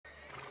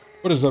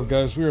What is up,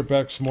 guys? We are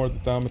back some more at the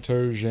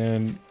Thaumaturge,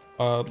 and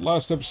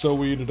last episode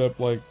we ended up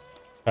like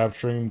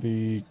capturing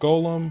the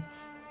golem,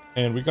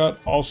 and we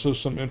got also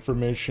some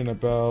information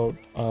about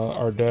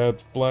our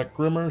dad's black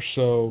Grimoire.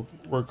 So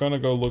we're gonna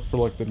go look for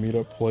like the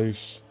meetup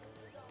place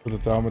for the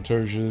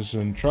Thaumaturges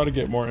and try to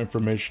get more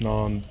information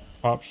on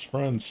Pop's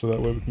friends, so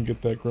that way we can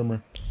get that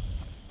Grimoire.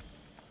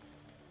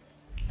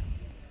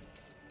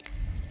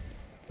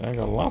 I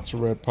got lots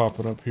of red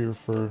popping up here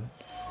for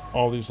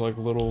all these like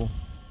little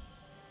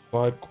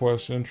side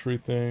quest entry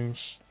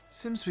things.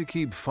 Since we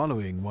keep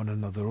following one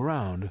another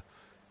around,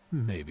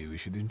 maybe we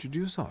should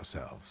introduce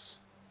ourselves.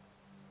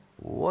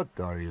 What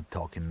are you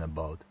talking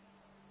about?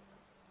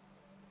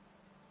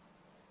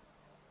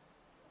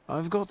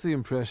 I've got the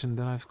impression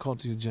that I've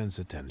caught you gents'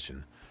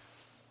 attention.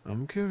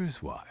 I'm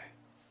curious why.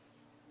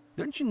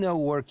 Don't you know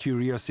where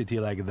curiosity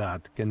like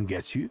that can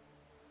get you?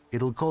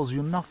 It'll cause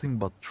you nothing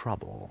but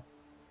trouble.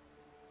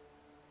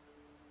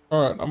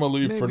 Alright, I'm gonna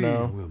leave for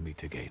now. Maybe we'll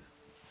meet again.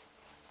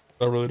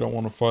 I really don't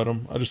want to fight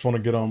him. I just want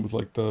to get on with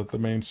like the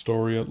main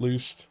story at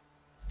least.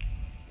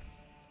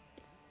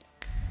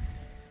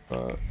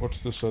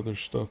 What's this other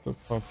stuff that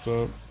popped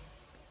up?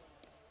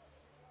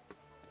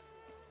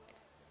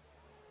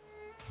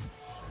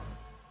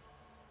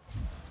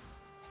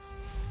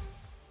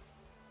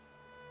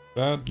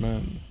 Bad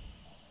men.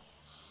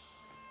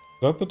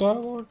 Is that the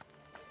dialogue?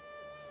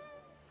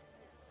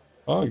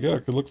 Oh yeah,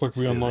 it looks like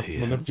we Still unlocked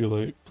here.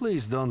 manipulate.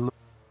 Please don't look.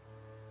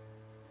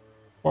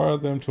 Require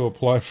them to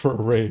apply for a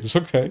raise.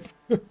 Okay.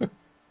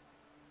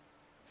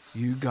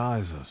 You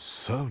guys are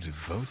so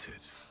devoted.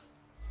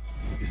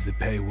 Is the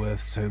pay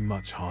worth so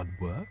much hard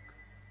work?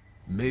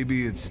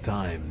 Maybe it's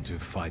time to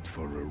fight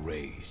for a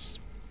raise.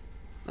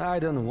 I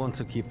don't want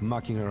to keep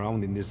mucking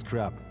around in this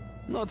crap.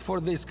 Not for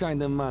this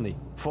kind of money.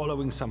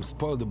 Following some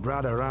spoiled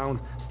brat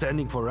around,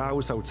 standing for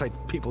hours outside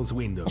people's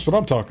windows. That's what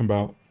I'm talking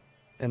about.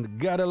 And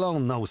God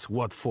alone knows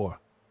what for.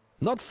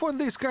 Not for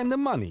this kind of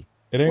money.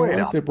 It ain't Wait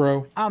worth up. it,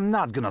 bro. I'm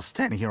not gonna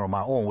stand here on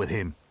my own with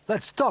him.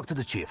 Let's talk to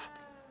the chief.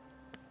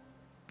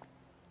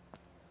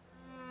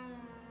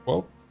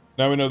 Well,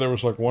 now we know there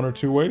was like one or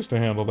two ways to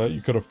handle that.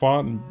 You could have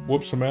fought and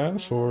whooped some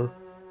ass, or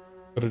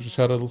could have just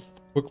had a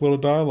quick little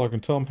dialogue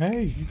and tell him,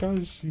 "Hey, you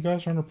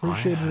guys aren't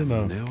appreciated I have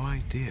enough." no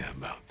idea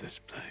about this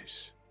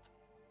place.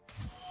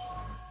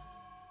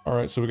 All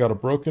right, so we got a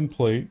broken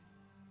plate.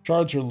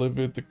 Shards are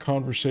livid. The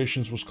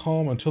conversations was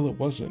calm until it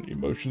wasn't.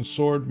 Emotions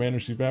soared,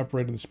 manners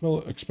evaporated. The smell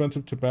of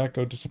expensive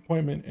tobacco,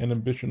 disappointment, and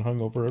ambition hung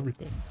over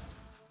everything.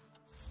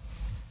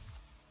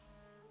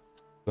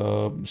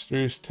 The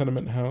mysterious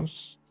tenement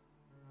house.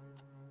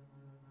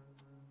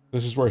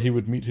 This is where he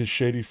would meet his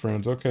shady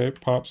friends. Okay,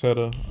 Pops had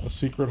a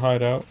secret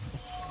hideout.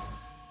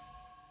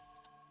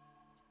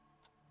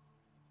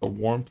 The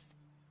warmth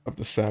of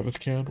the Sabbath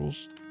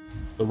candles.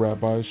 The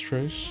rabbi's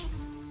trace.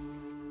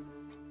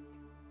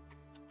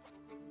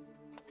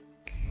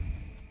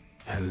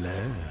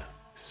 Hello,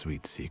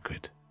 sweet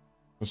secret.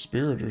 The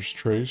spiritor's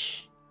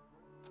trace.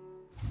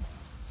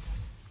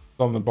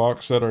 On the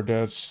box that our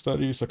dad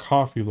studies, a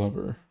coffee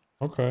lover.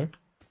 Okay.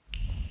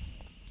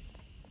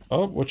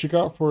 Oh, what you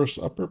got for us,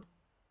 upper?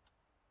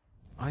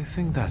 I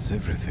think that's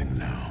everything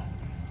now.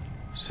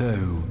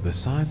 So,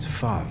 besides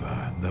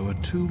father, there were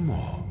two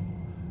more.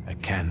 A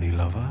candy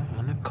lover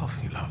and a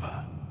coffee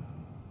lover.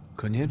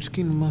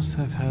 Konieczkin must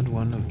have had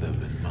one of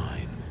them in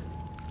mind.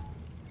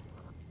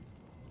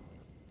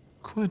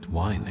 Quit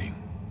whining.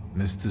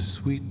 Mr.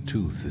 Sweet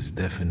Tooth is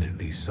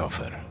definitely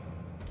suffer.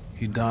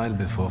 He died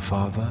before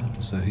father,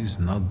 so he's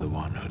not the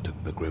one who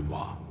took the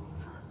grimoire.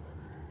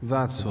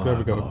 That's why There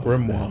we go, I call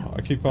grimoire. him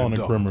I keep calling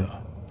the it Grimoire.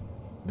 doctor.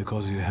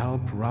 Because you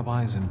help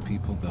rabbis and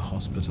people the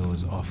hospital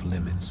is off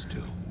limits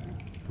to.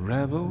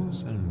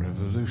 Rebels and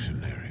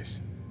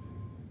revolutionaries.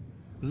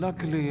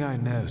 Luckily, I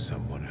know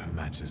someone who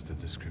matches the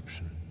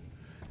description.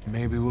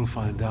 Maybe we'll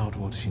find out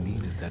what she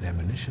needed that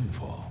ammunition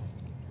for.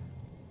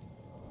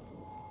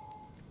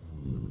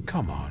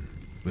 Come on,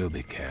 we'll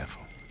be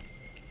careful.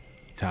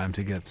 Time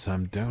to get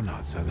some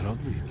donuts at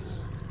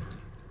Rodwitz.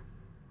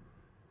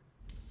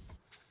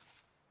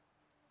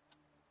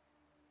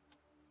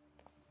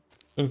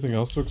 Anything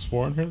else to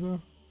explore in here,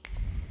 though?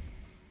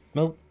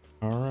 Nope.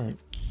 Alright.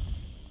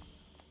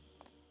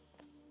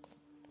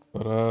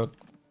 But,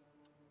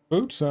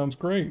 food sounds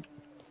great.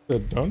 The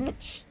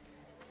donuts?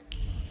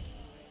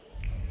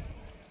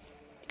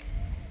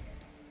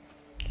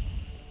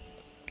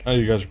 I know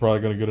you guys are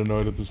probably going to get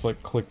annoyed at this,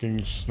 like,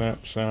 clicking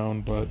snap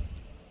sound, but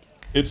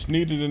it's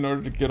needed in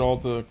order to get all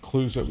the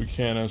clues that we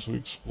can as we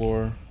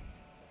explore.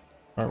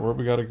 Alright, where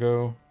we gotta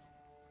go?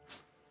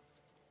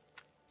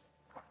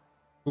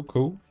 Cool,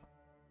 cool.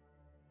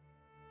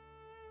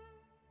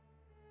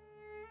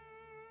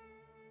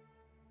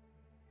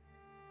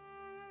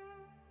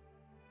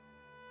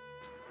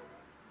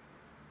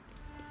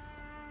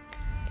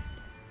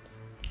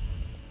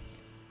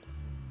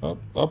 Oh,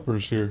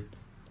 Upper's here.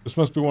 This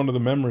must be one of the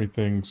memory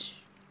things.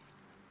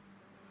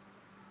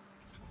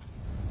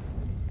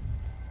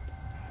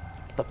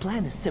 The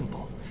plan is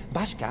simple.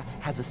 Bashka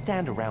has a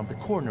stand around the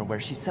corner where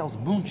she sells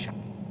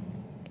moonshine.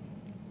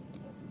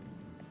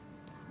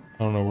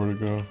 I don't know where to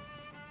go.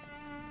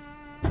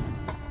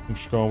 I'm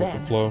just going with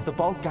the flow. The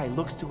bald guy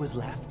looks to his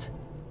left,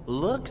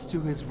 looks to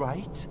his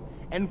right,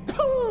 and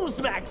pooh,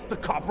 smacks the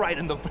cop right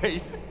in the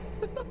face.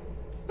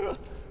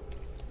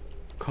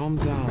 Calm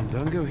down,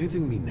 don't go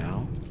hitting me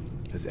now.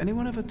 Has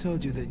anyone ever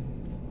told you that...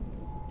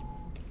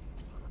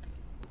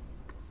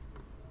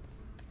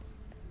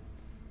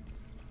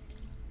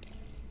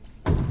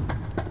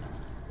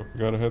 We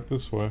gotta head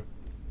this way.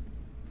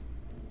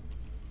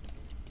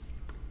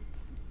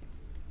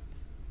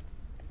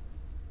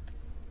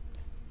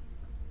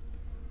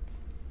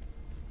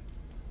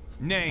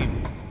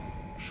 Name?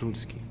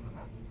 Shulsky.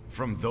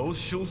 From those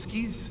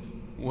Shulskis?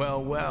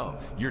 Well, well,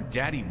 your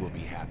daddy will be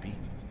happy.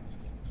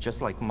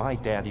 Just like my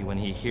daddy when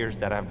he hears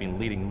that I've been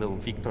leading little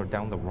Wiktor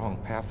down the wrong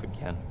path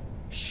again.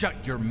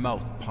 Shut your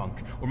mouth,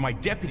 punk, or my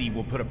deputy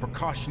will put a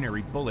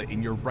precautionary bullet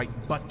in your right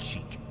butt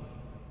cheek.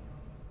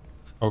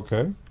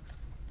 Okay.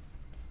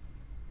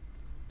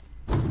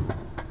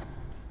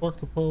 Fuck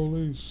the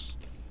police.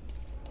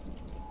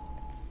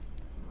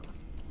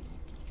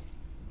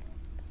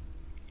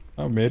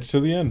 I made it to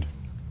the end.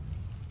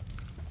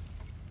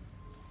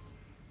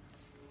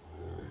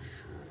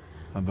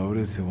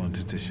 Aboris who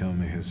wanted to show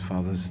me his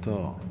father's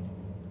store.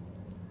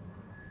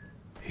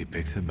 He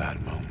picked a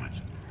bad moment.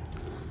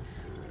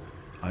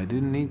 I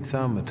didn't need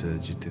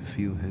Thaumaturge to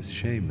feel his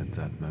shame at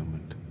that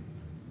moment.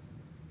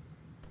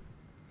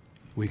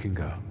 We can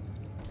go.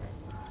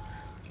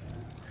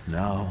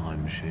 Now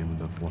I'm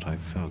ashamed of what I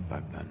felt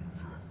back then.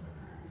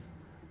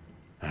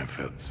 I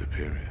felt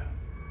superior.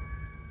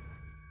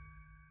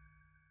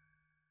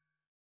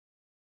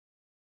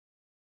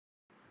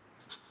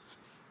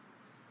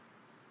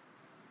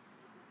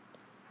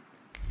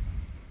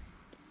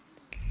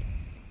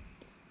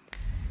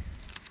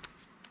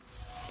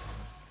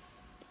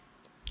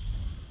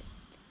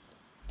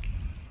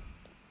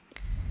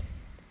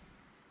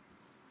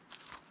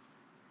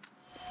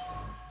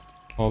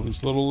 All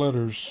these little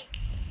letters.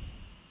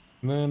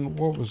 And then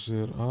what was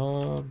it?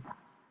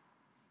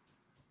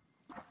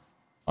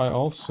 I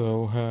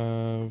also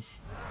have,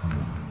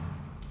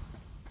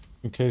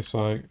 in case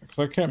because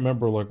I can't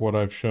remember like what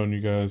I've shown you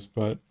guys,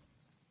 but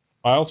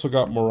I also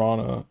got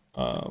Morana,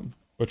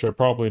 which I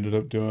probably ended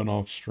up doing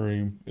off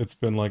stream. It's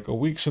been like a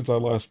week since I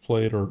last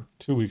played, or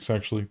 2 weeks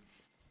actually,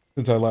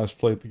 since I last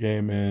played the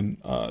game, and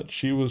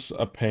she was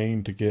a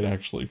pain to get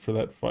actually for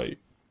that fight.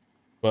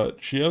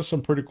 But she has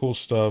some pretty cool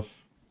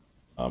stuff.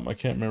 I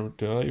can't remember,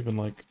 did I even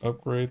like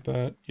upgrade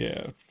that?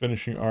 Yeah,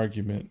 finishing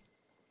argument.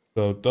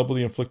 So double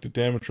the inflicted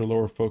damage or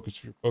lower focus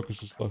if your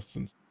focus is less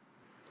than.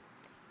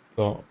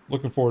 So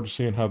looking forward to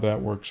seeing how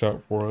that works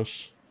out for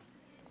us.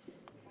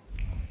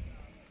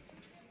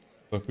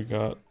 So we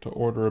got to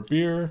order a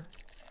beer.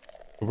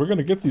 But we're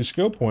gonna get these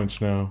skill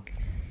points now.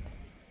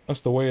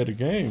 That's the way of the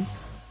game.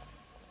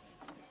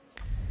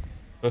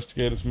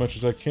 Investigate as much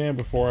as I can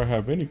before I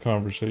have any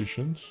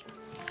conversations.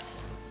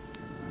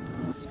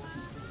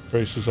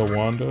 Faces a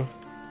Wanda.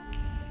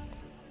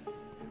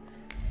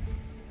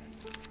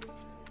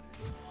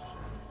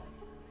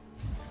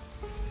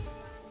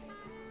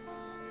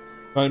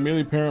 Not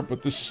immediately apparent,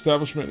 but this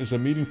establishment is a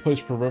meeting place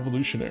for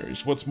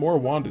revolutionaries. What's more,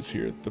 Wanda's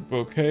here. The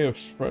bouquet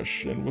is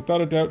fresh, and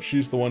without a doubt,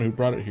 she's the one who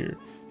brought it here.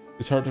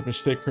 It's hard to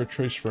mistake her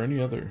trace for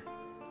any other.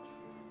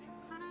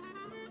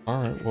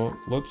 Alright, well,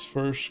 let's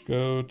first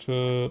go to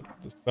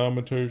the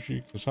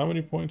Thaumaturge, because how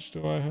many points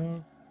do I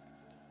have?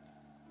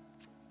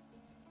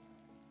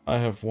 I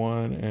have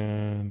 1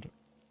 and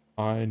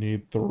I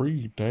need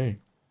 3. Dang.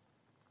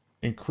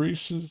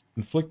 Increases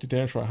inflicted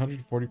damage by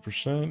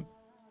 140%.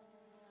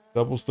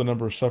 Doubles the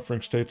number of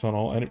suffering states on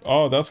all enemies.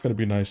 Oh, that's going to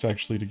be nice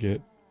actually to get.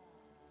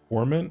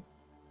 Torment.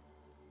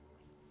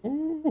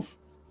 Ooh.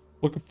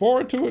 Looking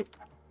forward to it.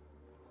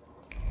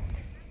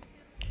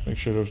 Make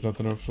sure there's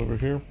nothing else over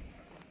here.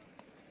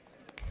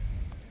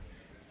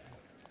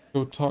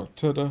 Go talk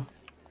to the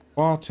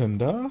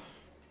bartender.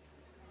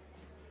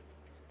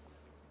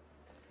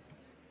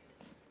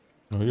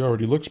 Oh, he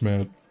already looks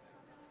mad.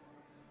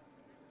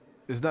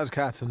 Is that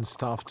cat and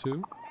staff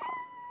too?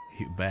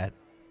 You bet.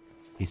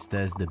 He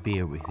stirs the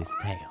beer with his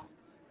tail.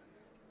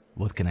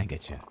 What can I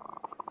get you?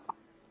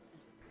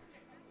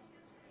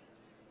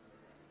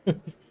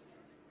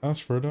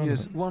 Ask for a donut.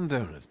 Yes, 1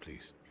 donut,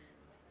 please.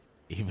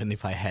 Even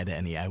if I had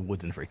any, I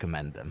wouldn't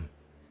recommend them.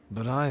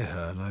 But I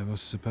heard I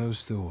was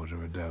supposed to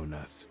order a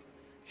donut.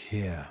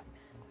 Here.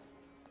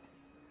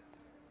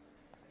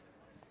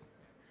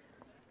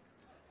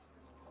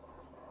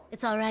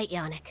 It's all right,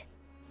 Yannick.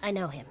 I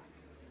know him.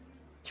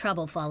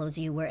 Trouble follows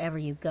you wherever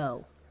you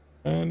go.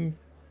 And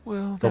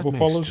Well, that trouble makes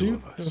follows 2 you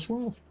of us. as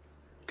well.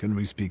 Can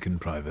we speak in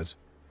private?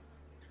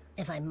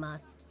 If I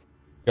must.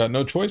 Got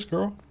no choice,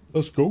 girl.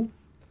 Let's go.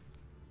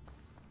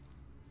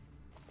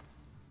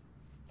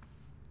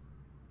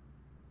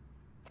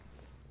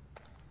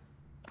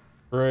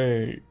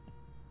 Great.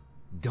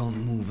 Don't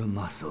move a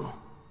muscle.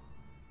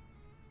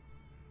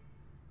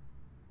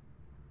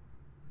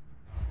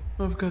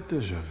 I've got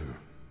déjà vu.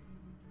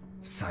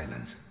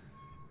 Silence.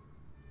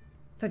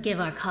 Forgive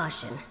our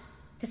caution.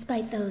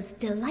 Despite those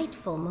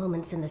delightful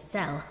moments in the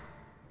cell,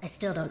 I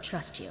still don't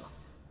trust you.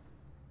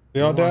 The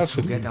The ones who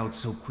audacity. get out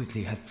so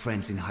quickly have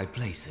friends in high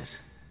places.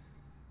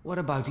 What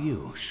about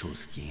you,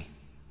 Shulsky?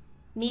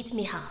 Meet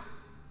Michal,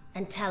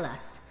 and tell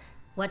us,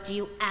 what do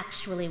you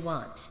actually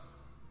want?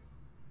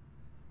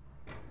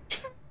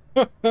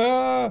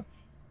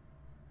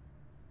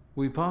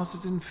 We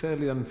parted in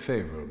fairly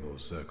unfavorable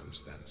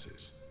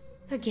circumstances.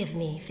 Forgive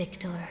me,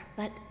 Wiktor,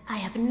 but I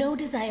have no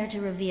desire to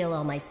reveal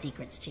all my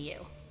secrets to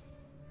you.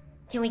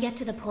 Can we get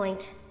to the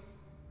point?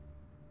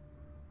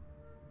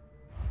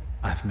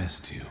 I've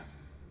missed you.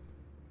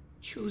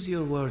 Choose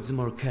your words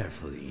more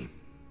carefully.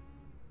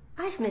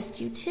 I've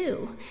missed you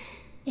too,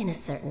 in a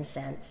certain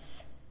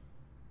sense.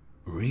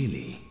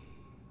 Really?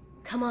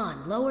 Come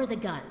on, lower the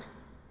gun.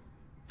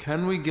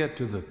 Can we get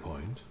to the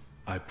point?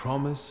 I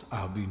promise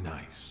I'll be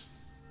nice.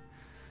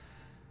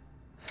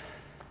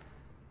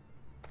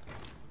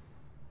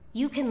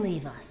 You can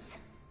leave us.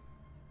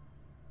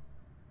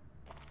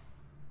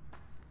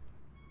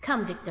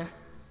 Come, Wiktor.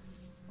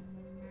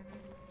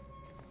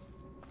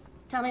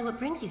 Tell me what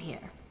brings you here.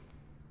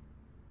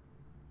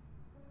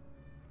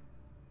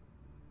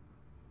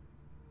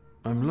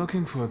 I'm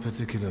looking for a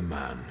particular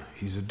man.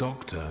 He's a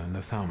doctor and a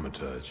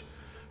thaumaturge.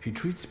 He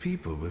treats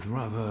people with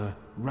rather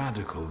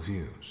radical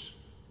views.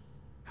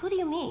 Who do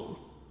you mean?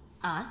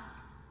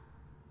 Us?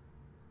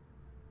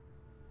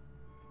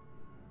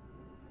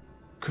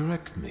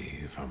 Correct me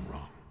if I'm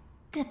wrong.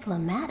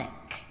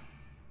 Diplomatic.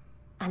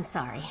 I'm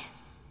sorry.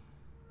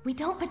 We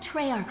don't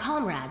betray our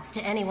comrades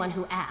to anyone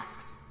who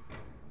asks.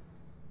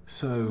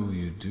 So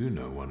you do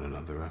know one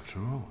another after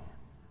all.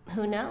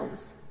 Who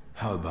knows?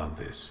 How about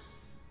this?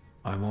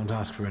 I won't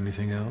ask for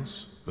anything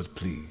else, but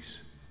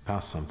please,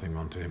 pass something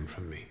on to him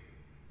from me.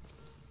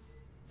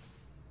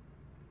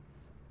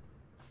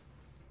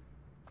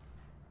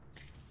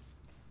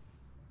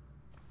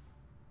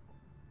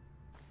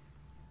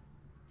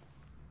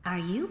 Are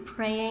you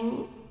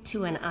praying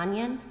to an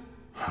onion?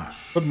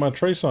 Hush. Put my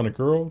trace on it,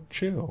 girl.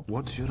 Chill.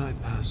 What should I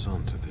pass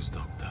on to this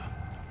doctor?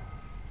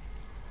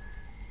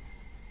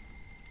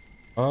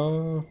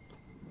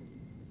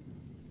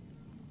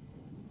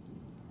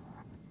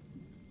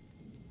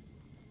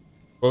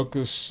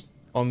 Focus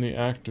on the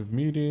act of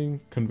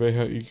meeting. Convey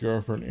how eager you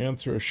are for an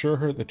answer. Assure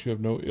her that you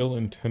have no ill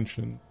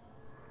intention.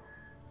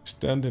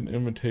 Extend an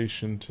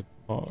invitation to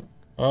talk.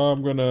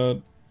 I'm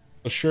gonna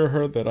assure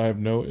her that I have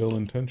no ill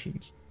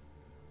intentions.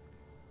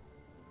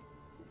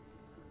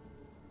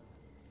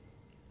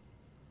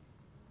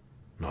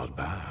 Not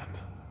bad.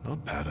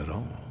 Not bad at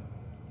all.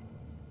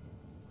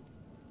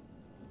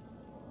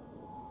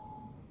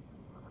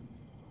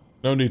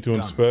 No need to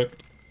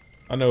inspect.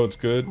 I know it's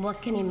good.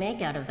 What can you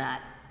make out of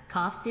that?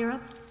 Cough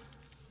syrup?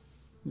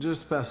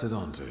 Just pass it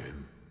on to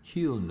him.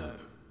 He'll know.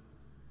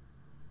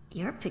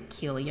 You're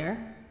peculiar.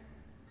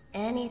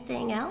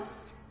 Anything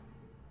else?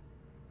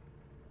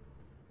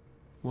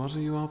 What are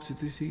you up to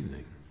this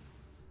evening?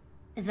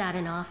 Is that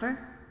an offer?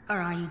 Or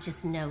are you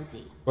just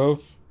nosy?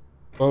 Both.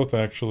 Both,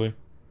 actually.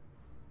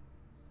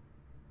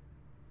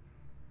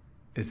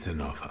 It's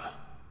an offer.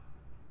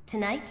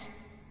 Tonight,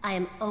 I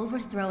am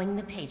overthrowing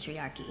the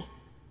patriarchy.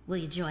 Will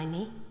you join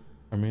me?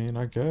 I mean,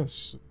 I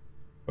guess.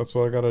 That's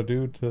what I gotta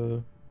do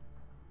to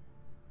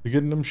get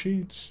in them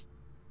sheets.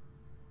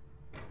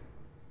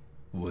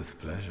 With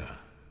pleasure.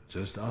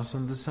 Just us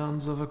and the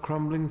sounds of a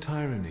crumbling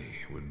tyranny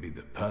would be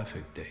the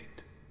perfect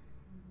date.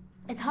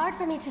 It's hard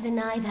for me to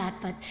deny that,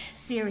 but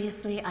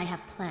seriously, I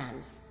have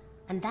plans.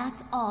 And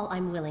that's all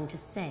I'm willing to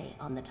say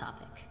on the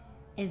topic.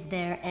 Is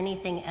there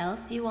anything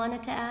else you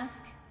wanted to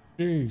ask?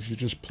 Jeez, you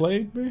just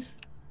played me?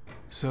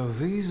 So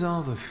these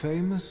are the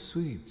famous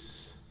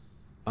suites.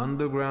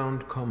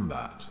 Underground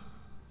combat.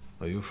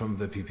 Are you from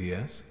the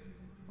PPS?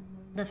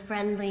 The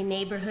friendly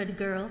neighborhood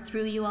girl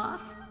threw you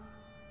off?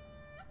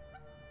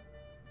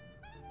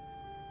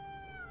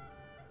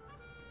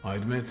 I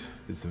admit,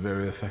 it's a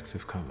very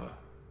effective cover.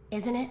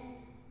 Isn't it?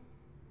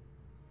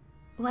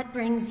 What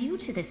brings you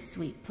to this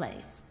sweet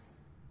place?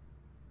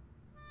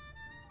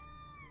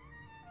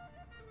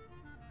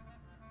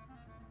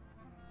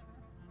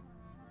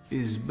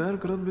 Is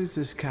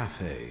Bergrodbitz's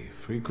cafe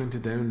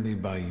frequented only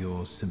by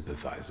your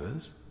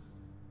sympathizers?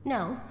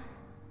 No,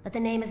 but the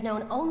name is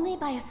known only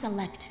by a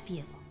select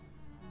few.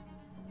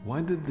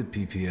 Why did the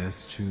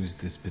PPS choose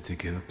this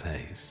particular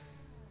place?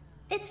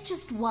 It's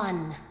just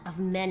one of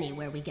many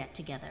where we get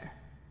together.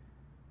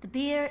 The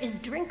beer is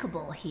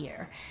drinkable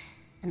here,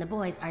 and the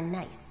boys are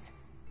nice.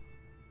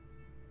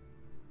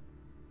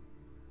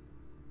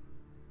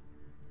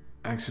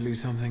 Actually,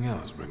 something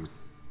else brings...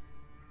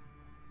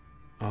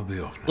 I'll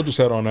be off now. We'll just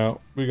head on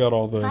out. We got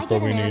all the If I info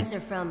get we an need. answer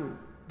from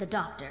the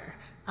doctor,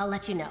 I'll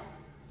let you know.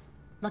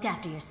 Look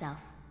after yourself.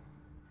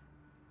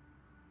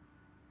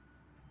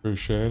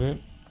 Appreciate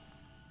it.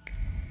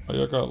 Oh,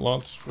 y'all got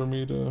lots for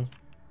me to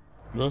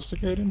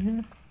investigate in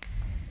here?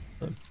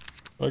 Or do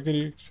I get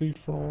EXP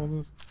for all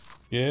this?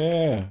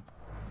 Yeah.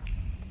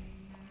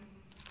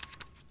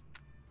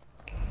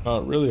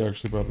 Not really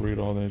actually about to read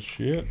all that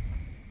shit.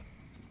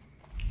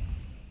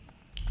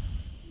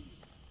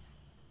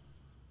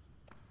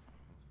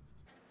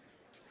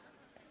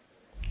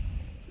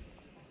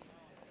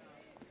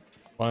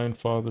 Find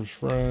father's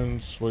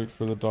friends. Wait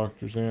for the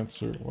doctor's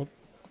answer. What?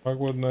 Why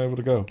wasn't I able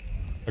to go?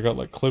 I got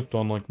like clipped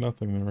on like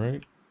nothing there,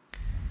 right?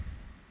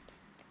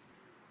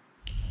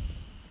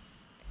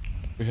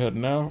 We head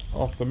now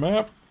off the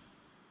map.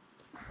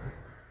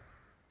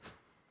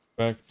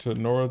 Back to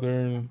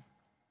northern,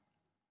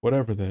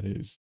 whatever that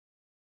is.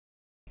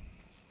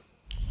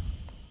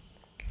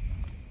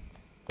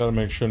 Gotta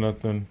make sure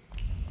nothing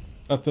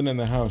in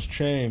the house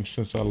changed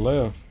since I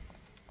left.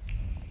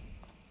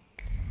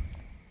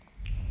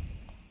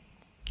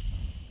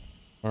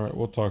 All right,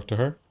 we'll talk to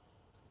her.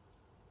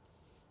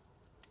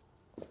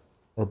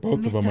 Or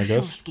both of them, I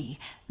guess. Mr. Shulsky,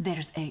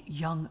 there's a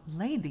young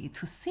lady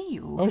to see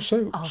you. Oh,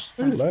 say I'll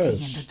serve tea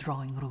less. in the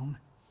drawing room.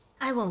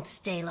 I won't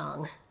stay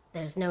long.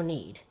 There's no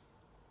need.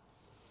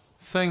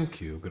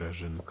 Thank you,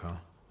 Grażynka.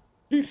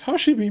 How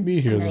she beat me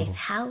here, A though? nice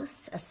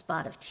house, a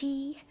spot of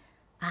tea,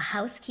 a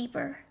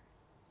housekeeper.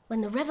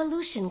 When the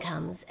revolution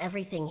comes,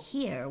 everything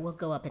here will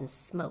go up in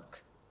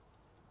smoke.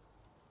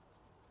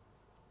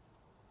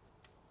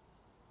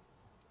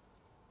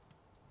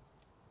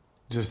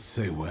 Just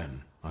say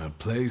when. I'll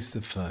place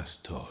the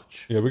first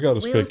torch. Yeah, we got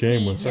to spit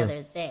game with We'll see each her.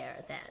 other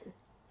there, then.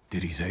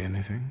 Did he say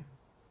anything?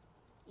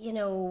 You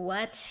know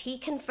what? He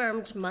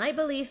confirmed my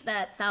belief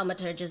that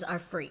thaumaturges are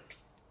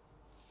freaks.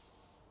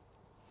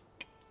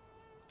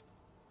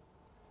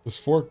 This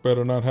fork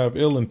better not have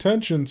ill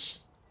intentions.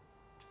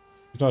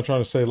 He's not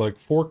trying to say, like,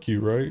 fork you,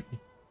 right?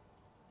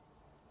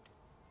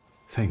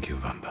 Thank you,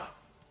 Wanda.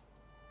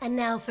 And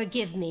now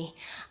forgive me.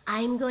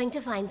 I'm going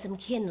to find some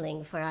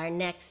kindling for our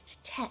next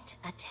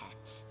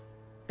tete-a-tete.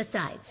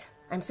 Besides,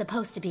 I'm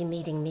supposed to be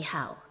meeting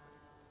Michał.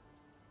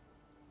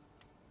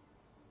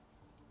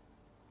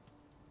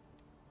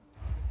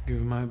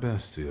 Give my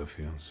best to your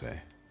fiancé.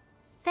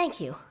 Thank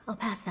you. I'll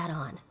pass that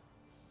on.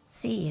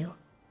 See you.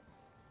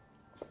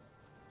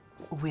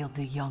 Will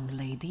the young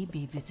lady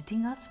be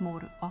visiting us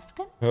more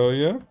often? Hell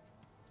yeah.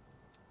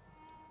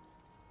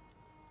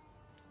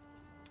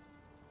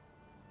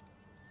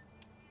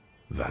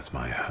 That's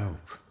my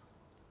hope.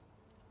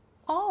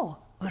 Oh,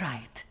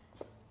 right.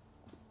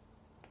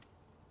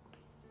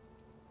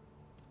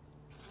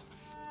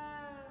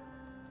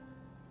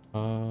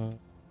 So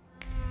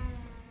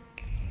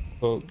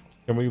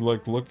can we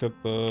like look at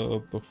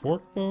the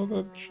fork though?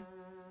 That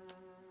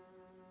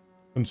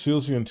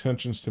conceals the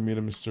intentions to meet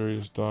a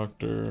mysterious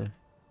doctor.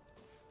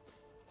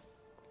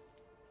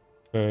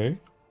 Okay.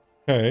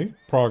 Okay.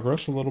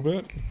 Progress a little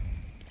bit.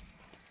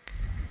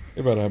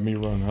 You better have me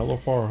run hella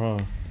far, huh?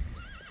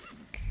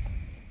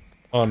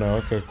 Oh no,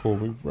 okay, cool.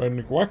 We ran.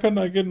 Why couldn't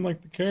I get in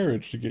like the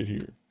carriage to get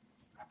here?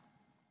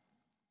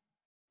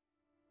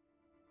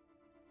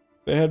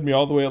 They had me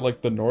all the way at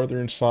like the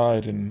northern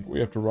side and we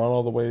have to run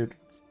all the way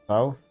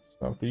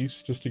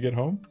southeast just to get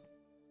home?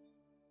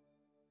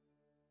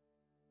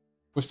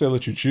 Wish they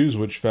let you choose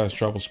which fast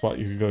travel spot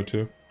you could go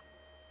to.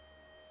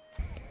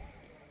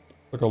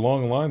 Like a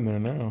long line there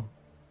now.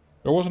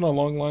 There wasn't a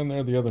long line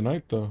there the other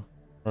night though.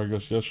 Or I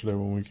guess yesterday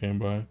when we came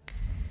by.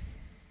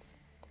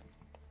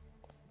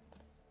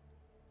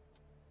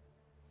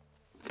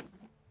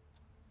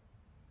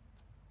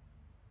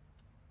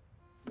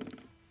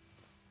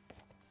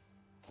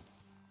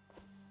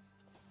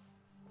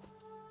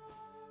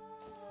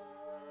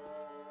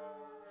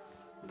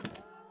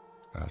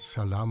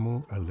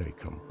 Assalamu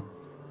alaikum.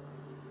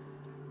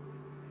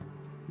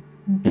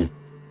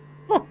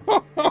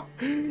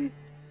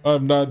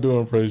 I'm not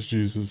doing praise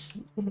Jesus.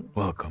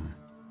 Welcome.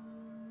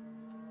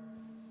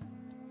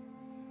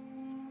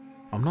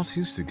 I'm not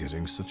used to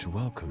getting such a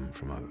welcome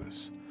from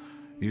others.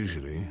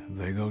 Usually,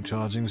 they go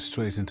charging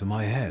straight into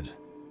my head.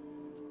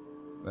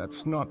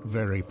 That's not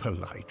very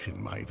polite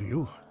in my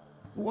view.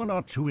 One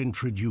ought to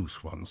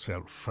introduce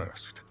oneself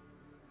first.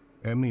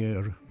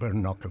 Emir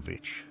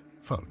Bernakovich,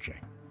 Fulge.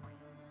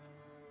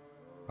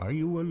 Are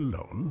you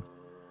alone?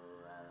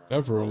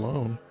 Never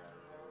alone.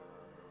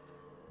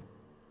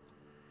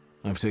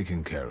 I've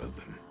taken care of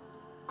them.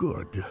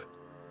 Good.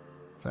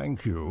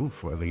 Thank you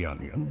for the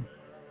onion.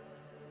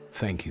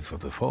 Thank you for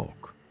the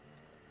fork.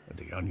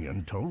 The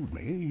onion told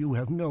me you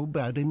have no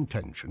bad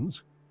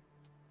intentions.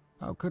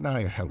 How can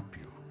I help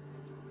you?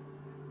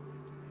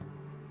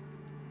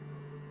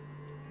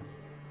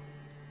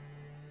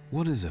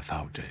 What is a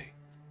faude?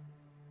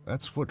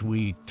 That's what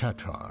we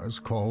Tatars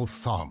call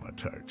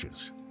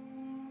thaumaturges.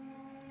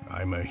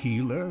 I'm a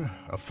healer,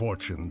 a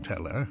fortune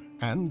teller,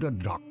 and a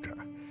doctor.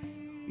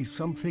 Is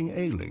something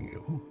ailing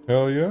you?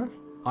 Hell yeah.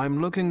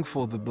 I'm looking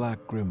for the Black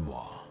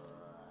Grimoire.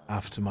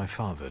 After my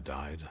father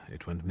died,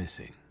 it went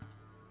missing.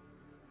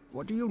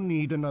 What do you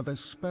need another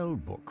spell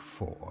book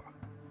for?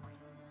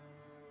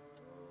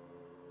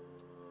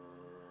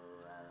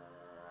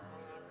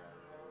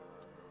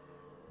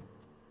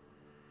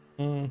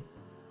 I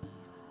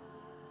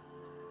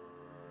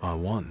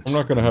want. I'm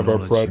not gonna have our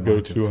knowledge pride you go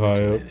might have too put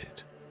high in up.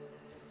 it.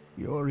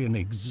 You're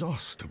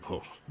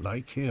inexhaustible,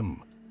 like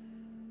him.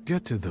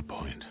 Get to the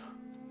point.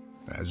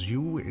 As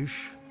you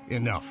wish.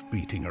 Enough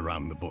beating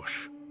around the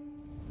bush.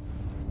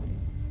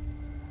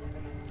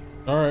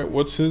 Alright,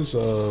 what's his,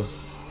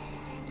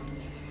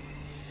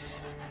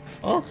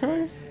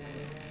 Okay.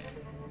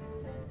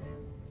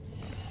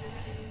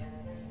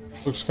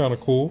 Looks kind of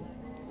cool.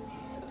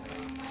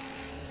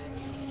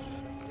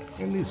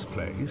 In this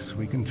place,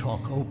 we can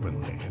talk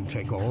openly and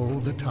take all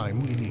the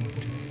time we need.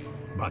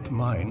 But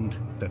mind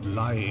that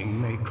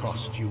lying may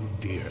cost you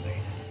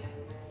dearly.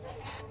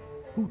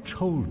 Who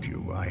told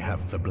you I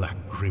have the Black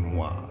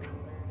Grimoire?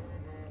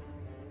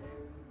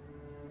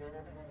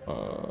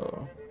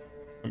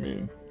 I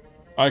mean,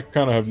 I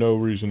kind of have no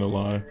reason to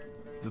lie.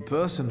 The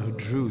person who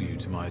drew you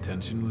to my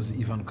attention was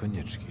Ivan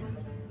Konieczkin.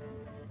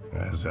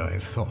 As I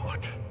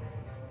thought.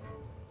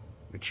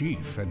 The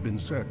chief had been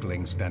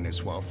circling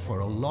Stanisław for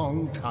a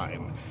long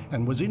time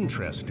and was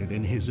interested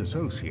in his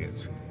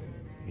associates,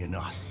 in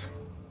us.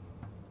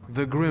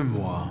 The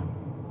Grimoire.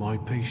 My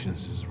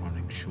patience is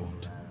running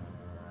short.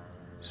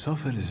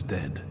 Suffolk is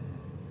dead.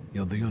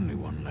 You're the only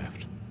one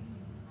left.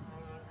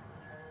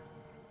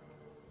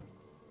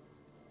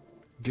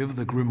 Give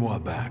the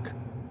Grimoire back.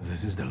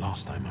 This is the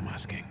last time I'm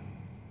asking.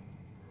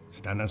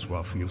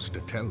 Stanisław used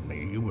to tell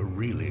me you were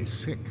really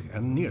sick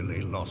and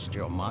nearly lost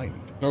your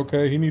mind.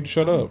 Okay, he needs to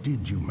shut up. How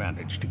did you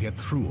manage to get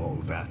through all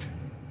that?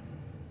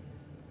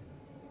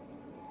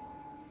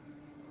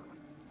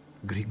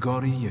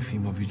 Grigory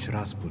Yefimovich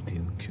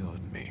Rasputin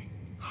cured me.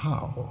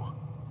 How?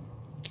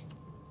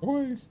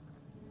 Boy.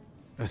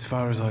 As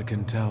far as I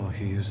can tell,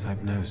 he used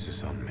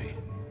hypnosis on me,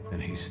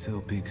 and he still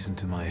peeks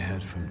into my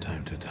head from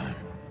time to time.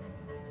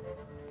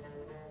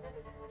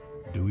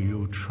 Do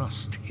you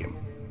trust him?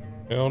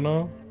 Hell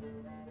no.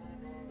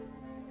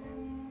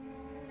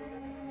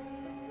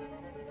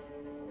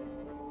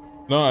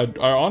 No,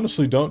 I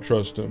honestly don't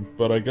trust him,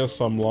 but I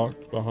guess I'm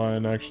locked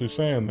behind actually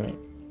saying that.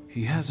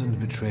 He hasn't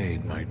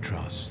betrayed my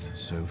trust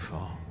so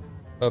far.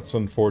 That's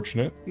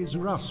unfortunate. Is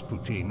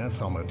Rasputin a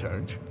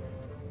thaumaturge?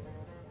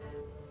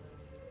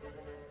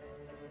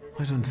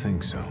 I don't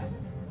think so.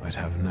 I'd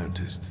have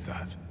noticed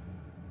that.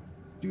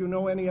 Do you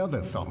know any other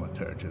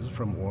thaumaturges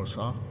from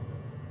Warsaw?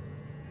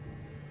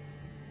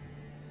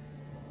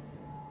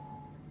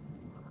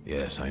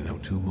 Yes, I know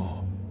 2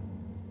 more.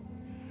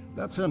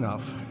 That's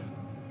enough.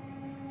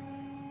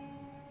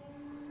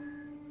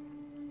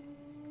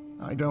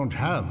 I don't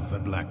have the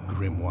Black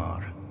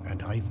Grimoire,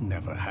 and I've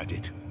never had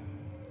it.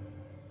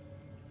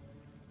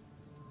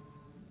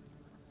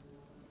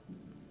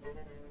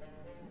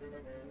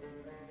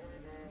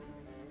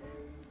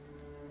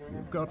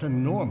 You've got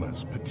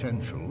enormous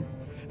potential,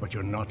 but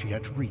you're not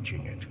yet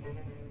reaching it.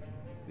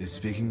 Is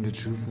speaking the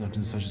truth not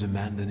in such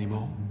demand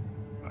anymore?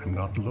 I'm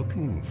not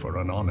looking for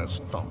an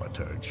honest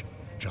thaumaturge,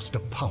 just a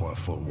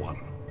powerful one.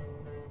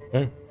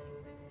 Okay.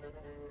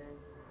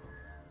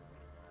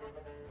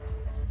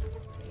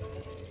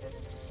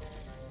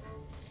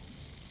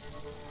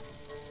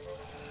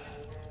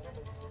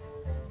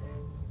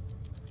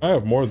 I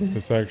have more than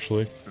this,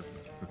 actually.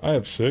 I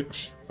have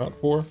 6, not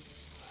 4.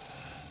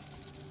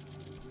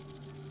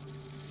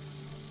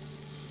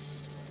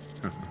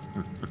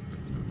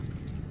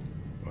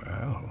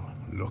 Well,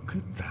 look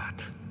at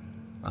that.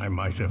 I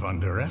might have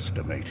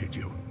underestimated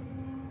you.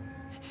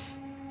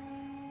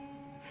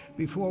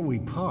 Before we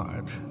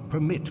part,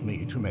 permit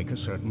me to make a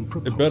certain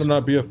proposal. It better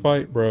not be a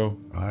fight, bro.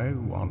 I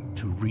want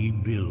to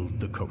rebuild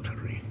the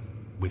coterie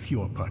with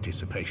your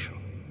participation.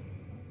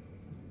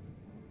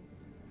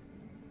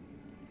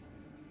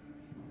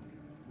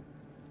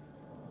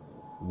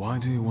 Why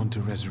do you want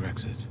to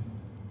resurrect it?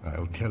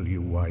 I'll tell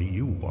you why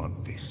you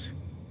want this.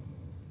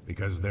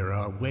 Because there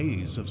are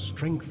ways of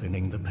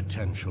strengthening the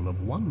potential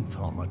of one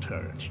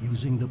thaumaturge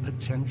using the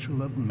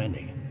potential of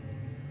many.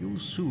 You'll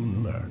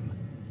soon learn.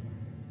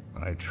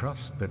 I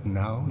trust that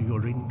now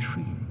you're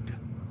intrigued.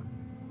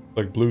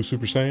 Like Blue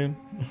Super Saiyan?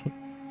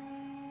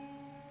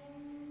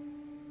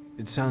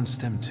 It sounds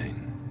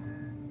tempting.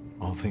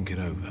 I'll think it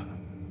over.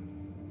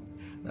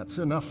 That's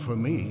enough for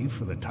me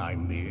for the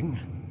time being.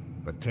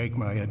 But take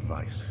my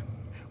advice.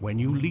 When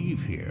you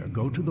leave here,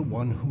 go to the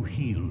one who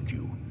healed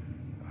you.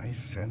 I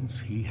sense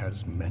he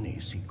has many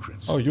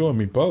secrets. Oh, you and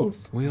me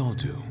both. We all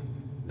do,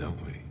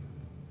 don't we?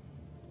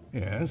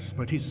 Yes,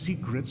 but his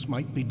secrets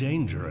might be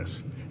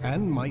dangerous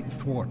and might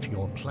thwart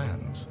your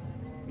plans.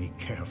 Be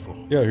careful.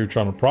 Yeah, you're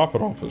trying to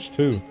profit off us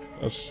too.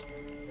 That's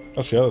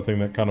the other thing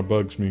that kind of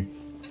bugs me.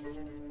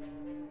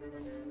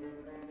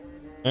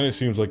 And it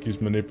seems like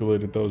he's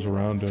manipulated those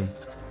around him.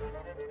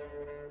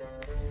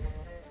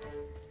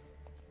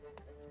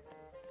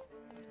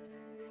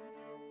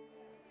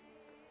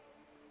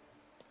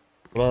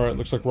 But alright,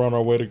 looks like we're on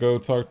our way to go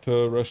talk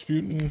to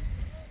Rasputin.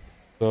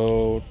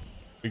 So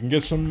we can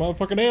get some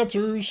motherfucking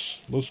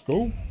answers. Let's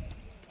go.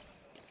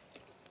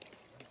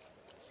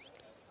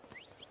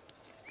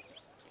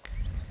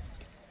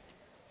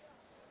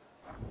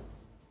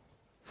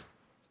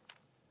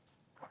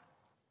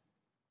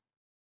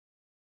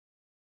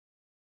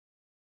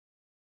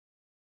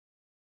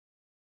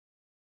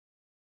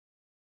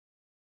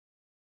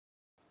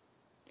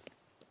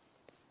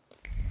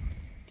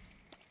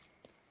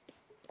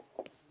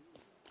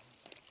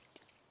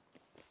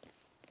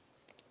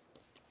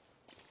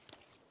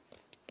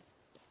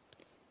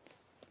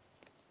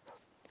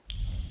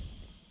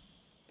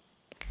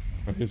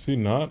 Is he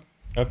not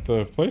at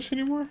the place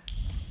anymore?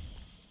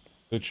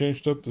 They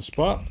changed up the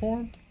spot for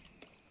him?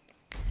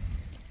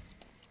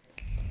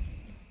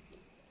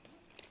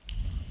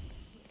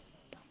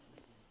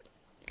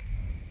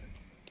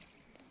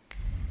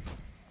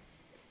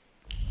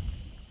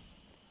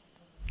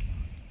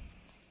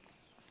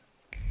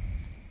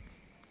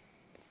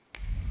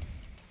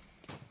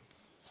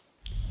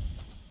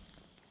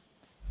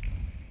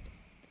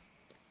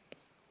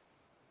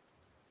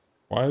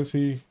 Why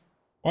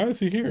is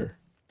he here?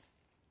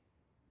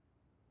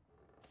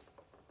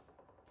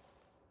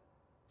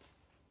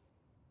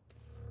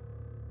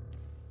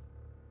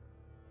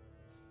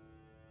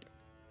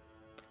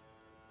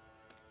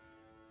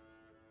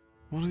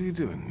 What are you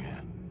doing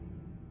here?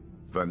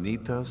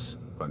 Vanitas,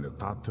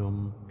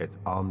 vanitatum, et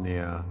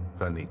omnia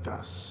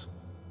vanitas.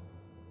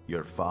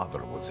 Your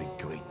father was a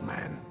great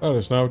man. Oh,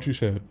 that's not what you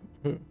said.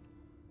 You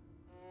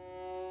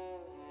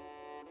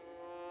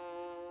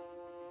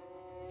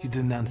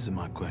didn't answer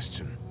my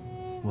question.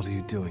 What are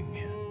you doing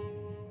here?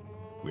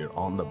 We're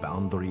on the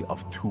boundary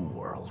of two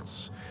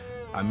worlds,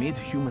 amid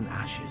human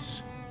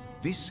ashes.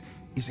 This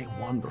is a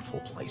wonderful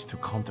place to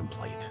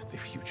contemplate the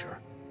future.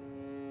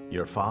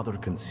 Your father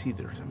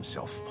considered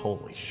himself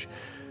Polish.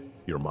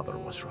 Your mother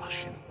was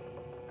Russian.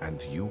 And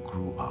you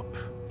grew up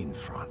in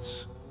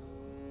France.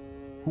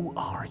 Who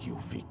are you,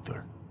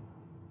 Wiktor?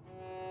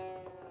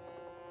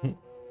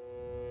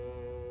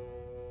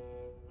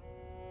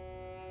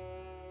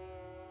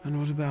 And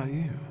what about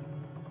you?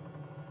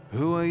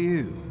 Who are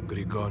you,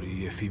 Grigory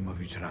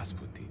Yefimovich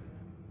Rasputin?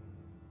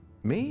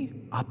 Me?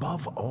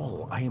 Above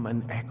all, I am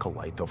an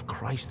acolyte of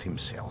Christ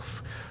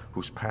himself,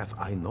 whose path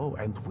I know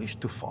and wish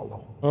to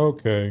follow.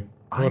 Okay,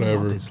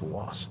 whatever. I'm not as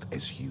lost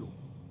as you.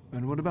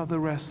 And what about the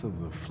rest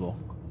of the flock?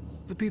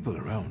 The people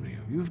around you.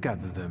 You've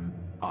gathered them,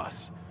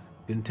 us,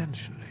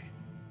 intentionally.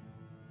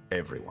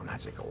 Everyone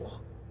has a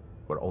goal.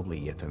 We're only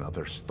yet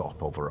another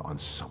stopover on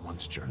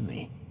someone's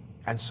journey.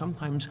 And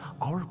sometimes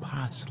our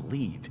paths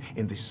lead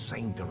in the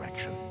same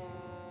direction.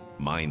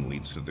 Mine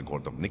leads to the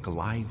court of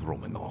Nikolai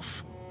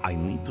Romanov. I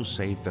need to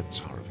save the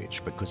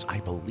Tsarevich because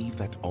I believe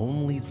that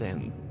only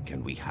then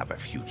can we have a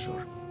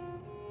future.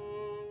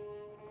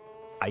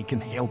 I can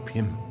help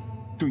him.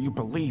 Do you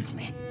believe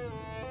me?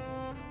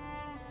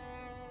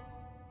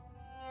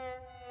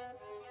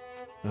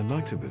 I'd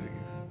like to believe.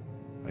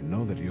 I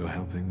know that you're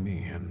helping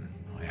me, and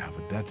I have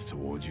a debt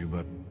towards you,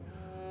 but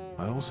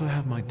I also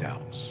have my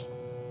doubts.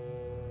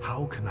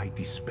 How can I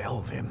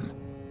dispel them?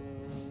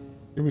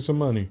 Give me some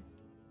money.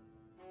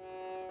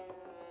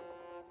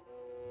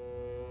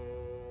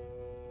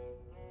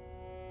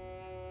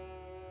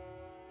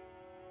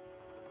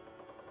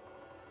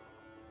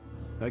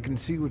 I can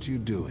see what you're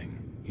doing.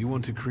 You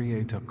want to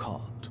create a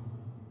cult.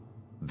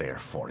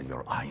 Therefore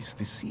your eyes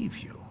deceive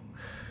you.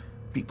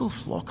 People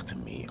flock to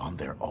me on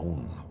their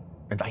own,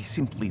 and I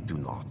simply do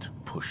not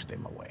push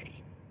them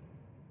away.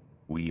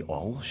 We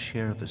all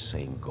share the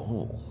same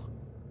goal.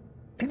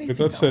 If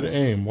that said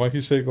aim, why he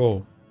say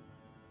goal?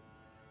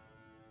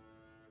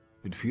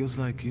 It feels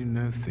like you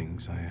know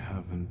things I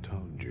haven't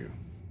told you.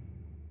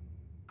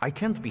 I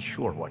can't be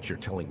sure what you're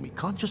telling me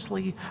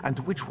consciously and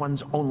which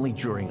ones only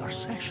during our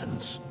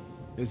sessions.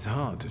 It's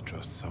hard to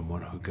trust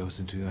someone who goes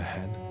into your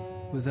head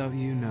without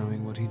you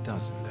knowing what he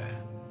does in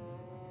there.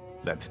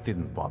 That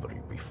didn't bother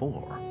you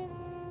before.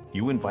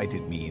 You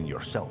invited me in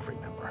yourself,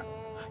 remember?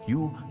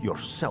 You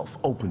yourself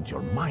opened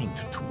your mind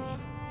to me.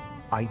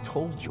 I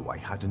told you I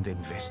hadn't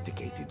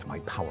investigated my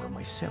power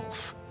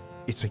myself.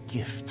 It's a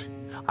gift.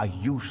 I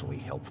usually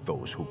help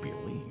those who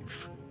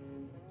believe.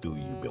 Do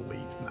you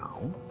believe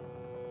now?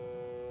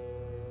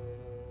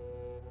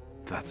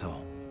 That's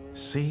all.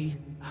 See?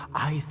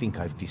 I think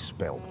I've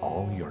dispelled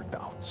all your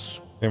doubts.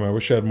 Damn, I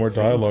wish I had more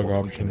dialogue Think what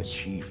options. we can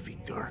achieve,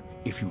 Wiktor,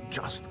 if you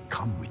just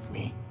come with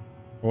me.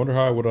 I wonder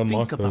how I would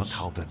unlock Think about those.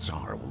 how the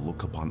Tsar will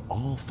look upon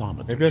all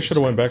thaumaturges. Maybe I should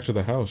have went back to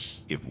the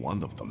house. If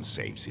one of them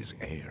saves his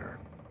heir.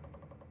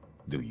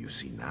 Do you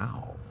see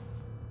now?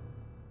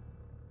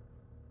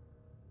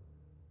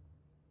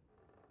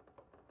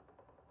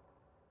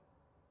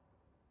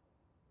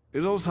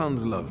 It all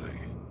sounds lovely,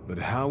 but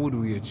how would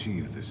we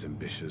achieve this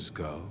ambitious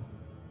goal?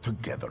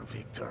 Together,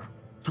 Wiktor.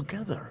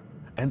 Together.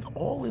 And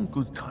all in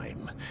good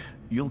time.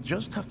 You'll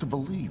just have to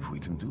believe we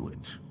can do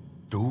it.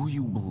 Do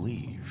you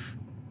believe?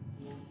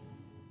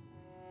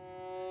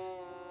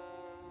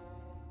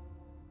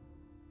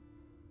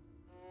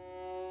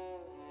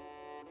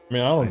 I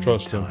mean, I don't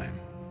trust him.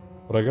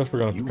 But I guess we're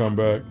gonna have to come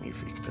back. Me,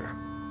 Wiktor.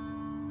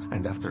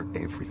 And after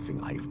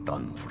everything I've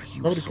done for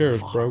you Nobody so cares,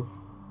 far, bro.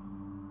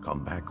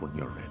 come back when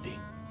you're ready.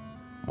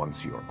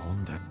 Once you're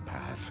on that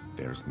path,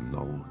 there's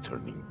no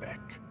turning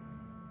back.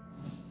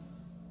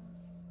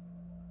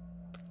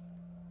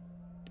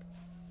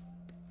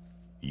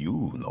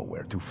 You know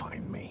where to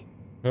find me.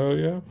 Hell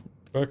yeah.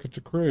 Back at the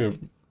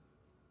crib.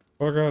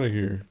 Fuck out of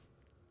here.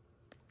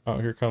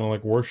 Out here kind of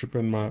like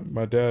worshiping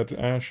my dad's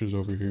ashes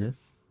over here.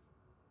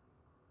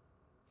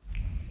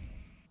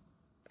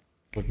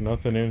 Like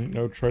nothing in,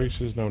 no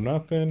traces, no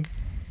nothing.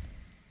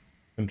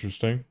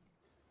 Interesting.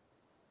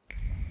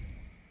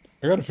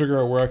 I gotta figure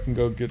out where I can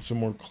go get some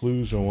more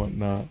clues and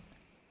whatnot.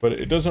 But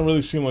it doesn't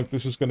really seem like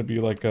this is going to be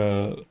like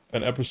an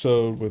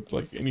episode with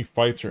like any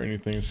fights or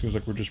anything. It seems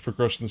like we're just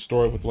progressing the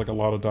story with like a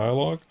lot of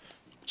dialogue.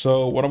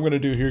 So what I'm going to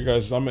do here,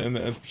 guys, is I'm going to end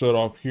the episode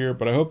off here,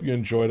 but I hope you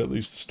enjoyed at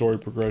least the story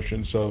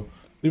progression. So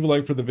leave a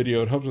like for the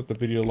video. It helps with the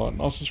video a lot.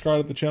 And also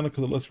subscribe to the channel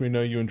because it lets me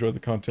know you enjoy the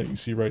content you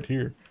see right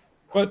here.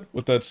 But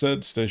with that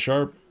said, stay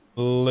sharp.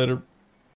 Later.